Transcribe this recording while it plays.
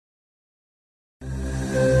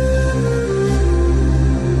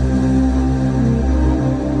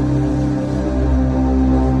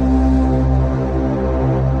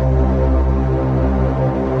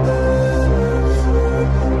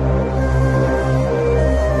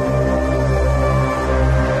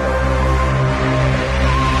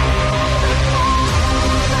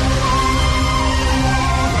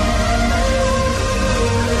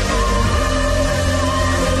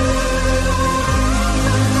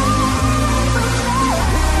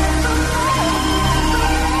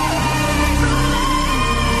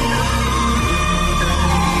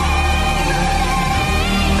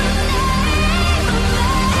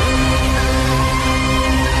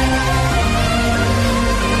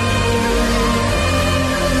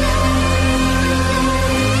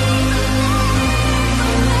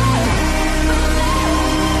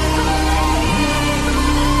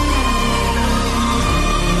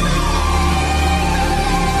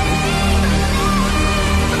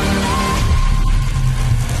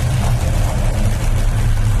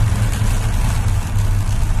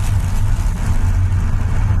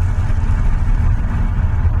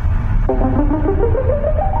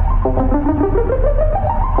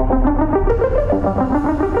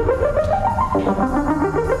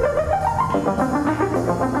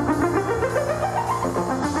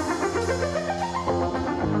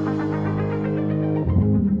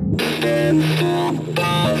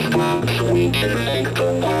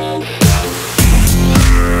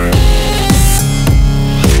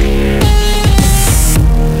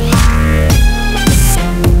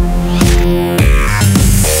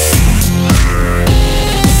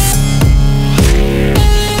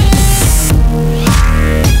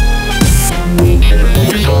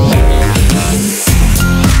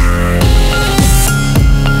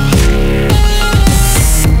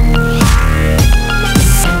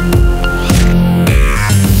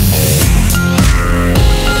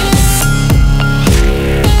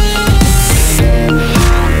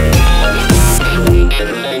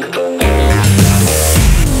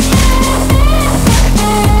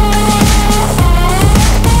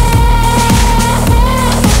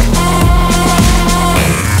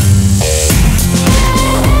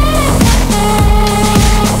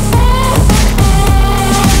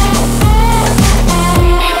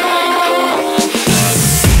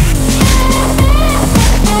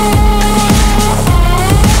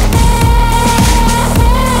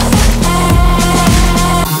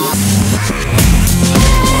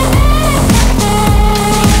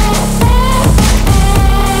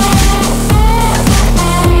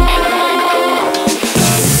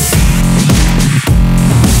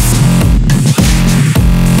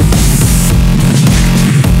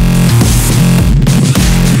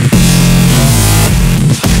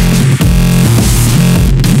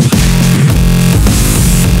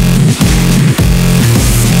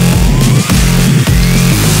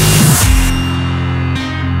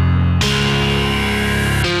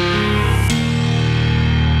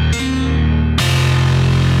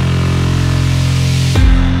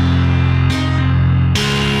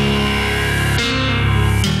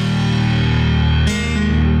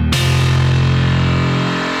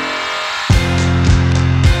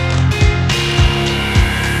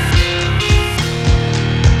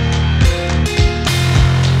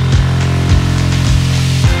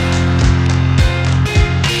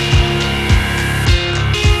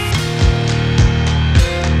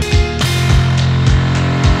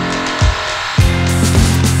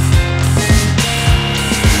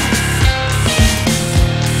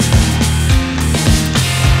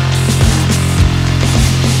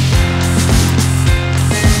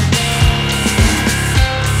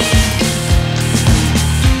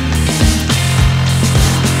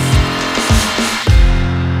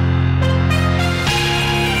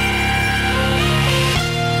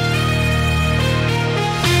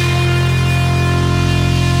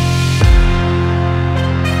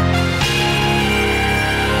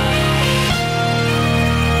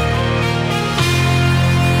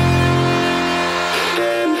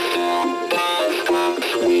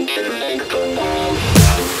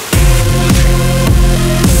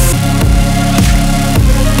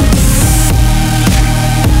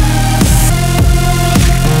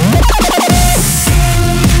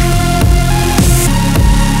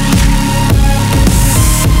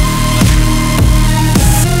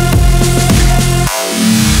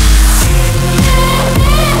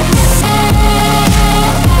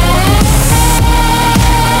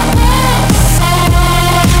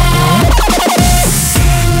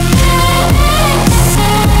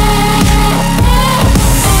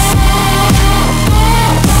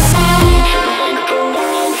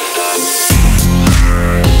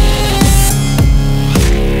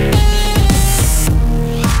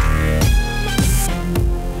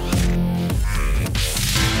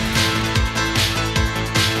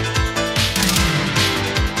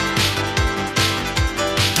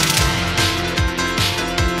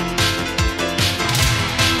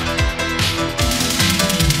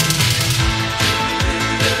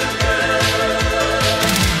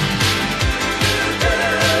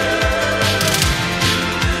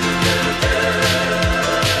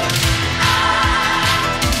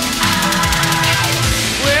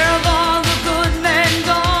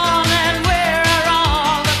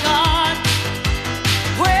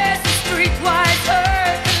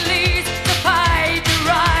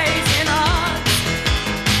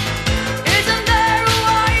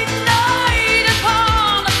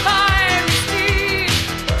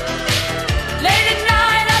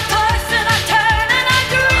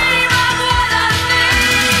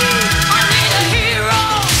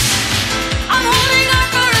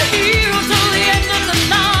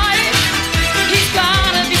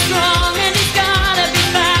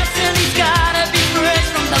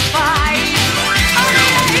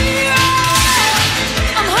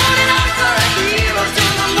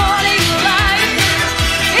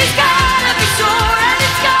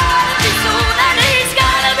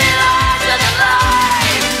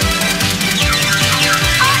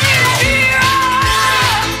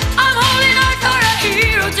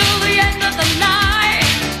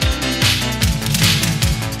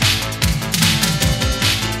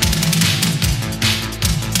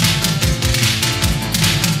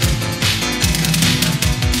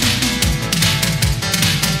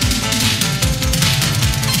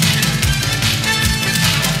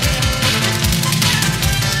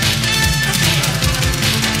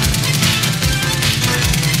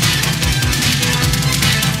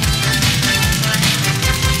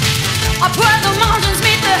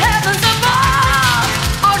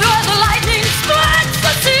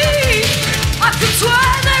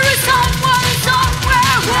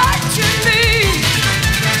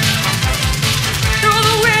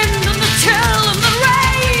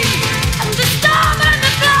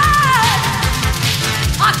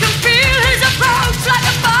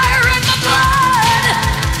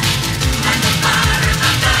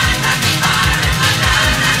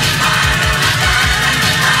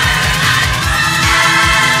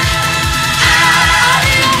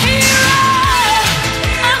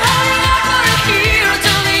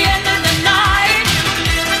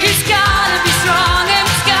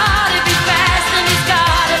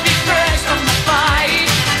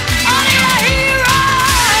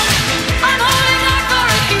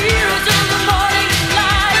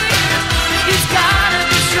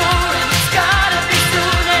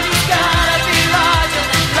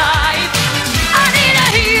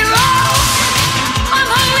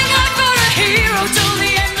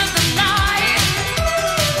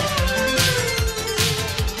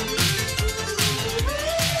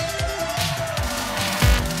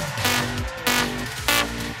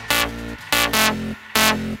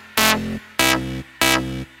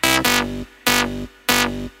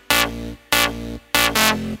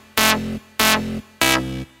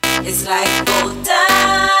It's like gold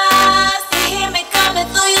dust. You hear me coming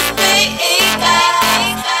through your speakers.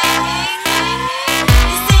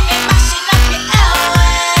 You see me mashing up your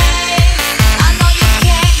airwaves. I know you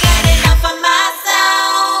can't get enough of my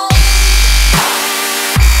sound.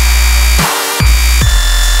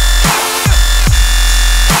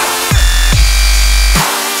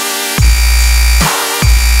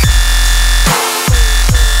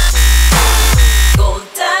 Gold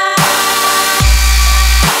dust.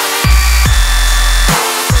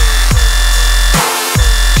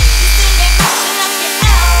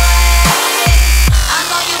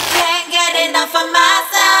 For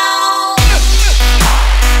myself,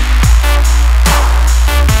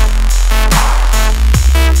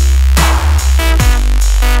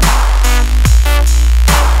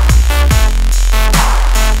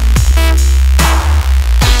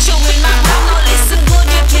 you in my mind, no listen good,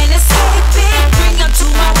 you can't escape it. Bring you to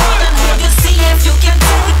my world and hold you, see if you can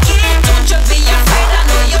take it. Don't you be afraid, I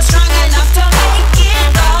know you're strong enough to make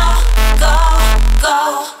it. Go, go, go.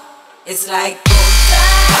 It's like gold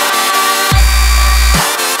dust.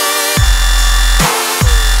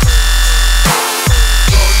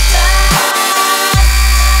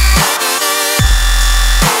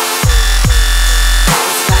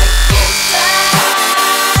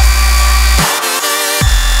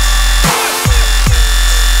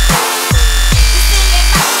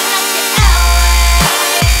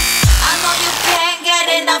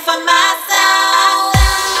 For myself.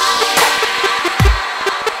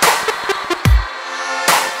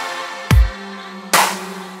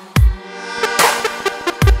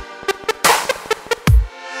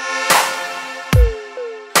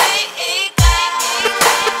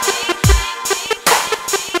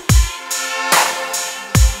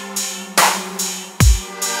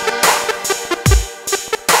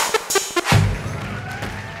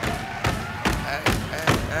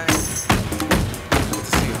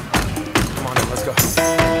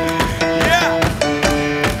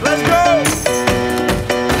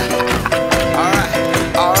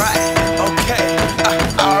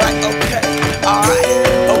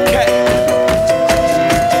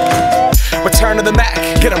 Return to the Mac.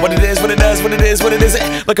 Get up what it is, what it does, what it is, what it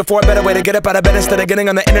isn't. Looking for a better way to get up out of bed instead of getting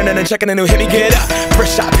on the internet and checking a new hit. Me get up,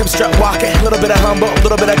 first shot, come strut walking. A little bit of humble, a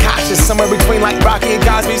little bit of cautious. Somewhere between like Rocky and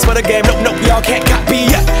Cosby's for the game. Nope, nope, y'all can't copy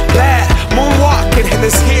yet. Glad moonwalking, and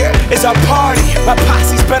this here is our party. My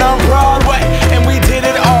posse's been on Broadway, and we did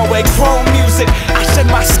it all way. Chrome music, I shed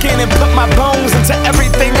my skin and put my bones into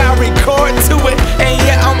everything I record to it. And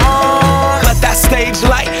yeah, I'm on. Let that stage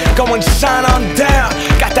light go and shine on down.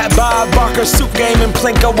 Got that Bob Barker suit game and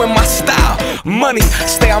Plinko in my style. Money,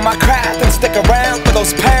 stay on my craft and stick around for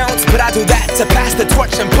those pounds. But I do that to pass the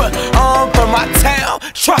torch and put on for my town.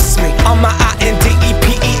 Trust me, on my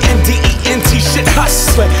INDEPENDENT shit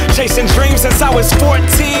hustling. Chasing dreams since I was 14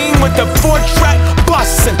 with the 4-track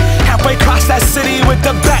bustin'. Halfway across that city with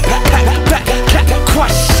the back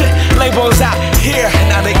crush shit. Labels out here,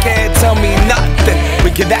 now they can't tell me nothing.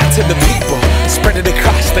 We give that to the people, spread it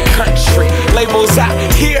across the country. Labels out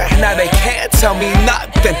here, now they can't tell me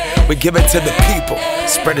nothing. We give it to the people,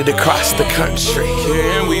 spread it across the country.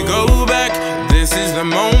 Here we go back, this is the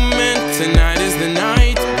moment. Tonight is the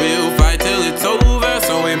night, we'll fight till it's over.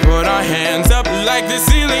 So we put our hands up like the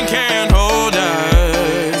ceiling can't hold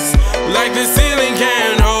us. Like the ceiling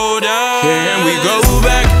can't hold us. Here we go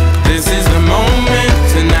back, this is the moment.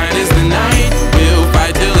 Tonight is the night, we'll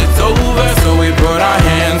fight till it's over. So we put our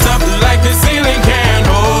hands up like the ceiling can't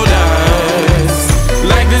hold us.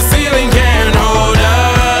 Like the ceiling can't hold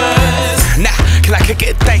us. Nah, can I kick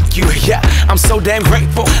it? Thank you, yeah, I'm so damn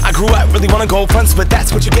grateful. I grew up really wanna go fronts, but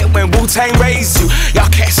that's what you get when Wu-Tang raised you.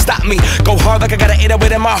 Y'all can't stop me, go hard like I got an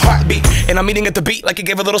 808 in my heartbeat. And I'm eating at the beat like it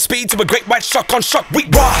gave a little speed to a great white shark on Shark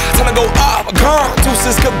Week. Raw, time to go off, gone,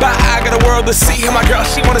 deuces goodbye. I got a world to see, and my girl,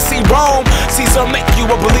 she wanna see Rome. Caesar make you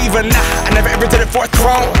a believer, nah, I never ever did it for a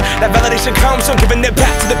throne. That validation comes from giving it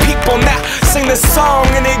back to the people. Now, sing this song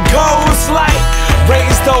and it goes like,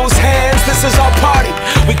 raise those hands, this is our party.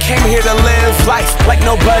 We came here to live life like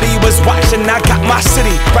nobody was watching. I got my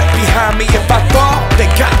city right behind me. If I fall, they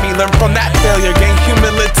got me. Learn from that failure, gain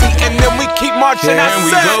humility, and then we keep marching. Can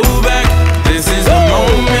we go back? This is the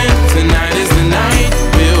moment. Tonight is the night.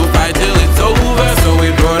 We'll fight till it's over. So we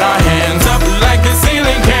put our hands up like the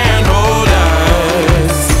ceiling can't hold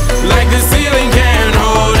us. Like the ceiling can't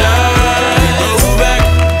hold us. We go back.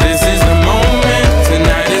 This is the moment.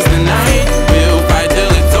 Tonight is the night. We'll fight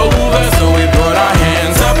till it's over. So we put our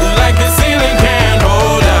hands up like the ceiling can't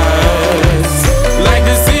hold us. Like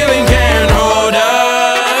the ceiling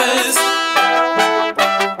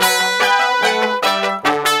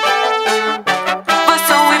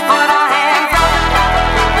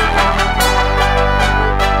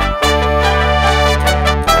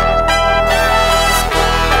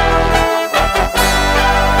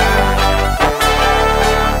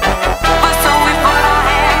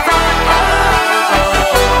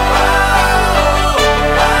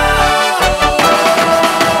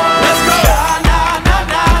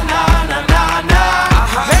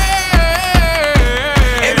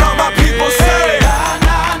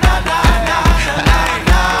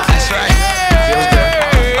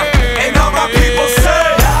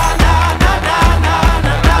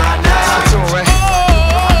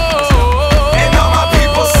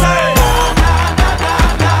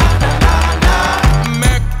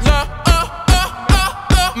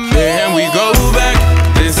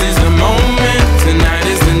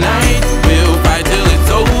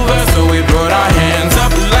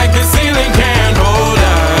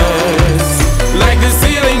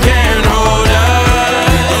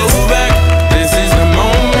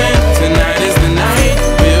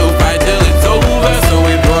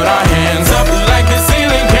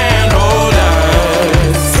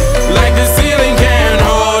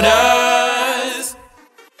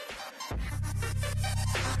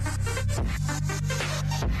Bye.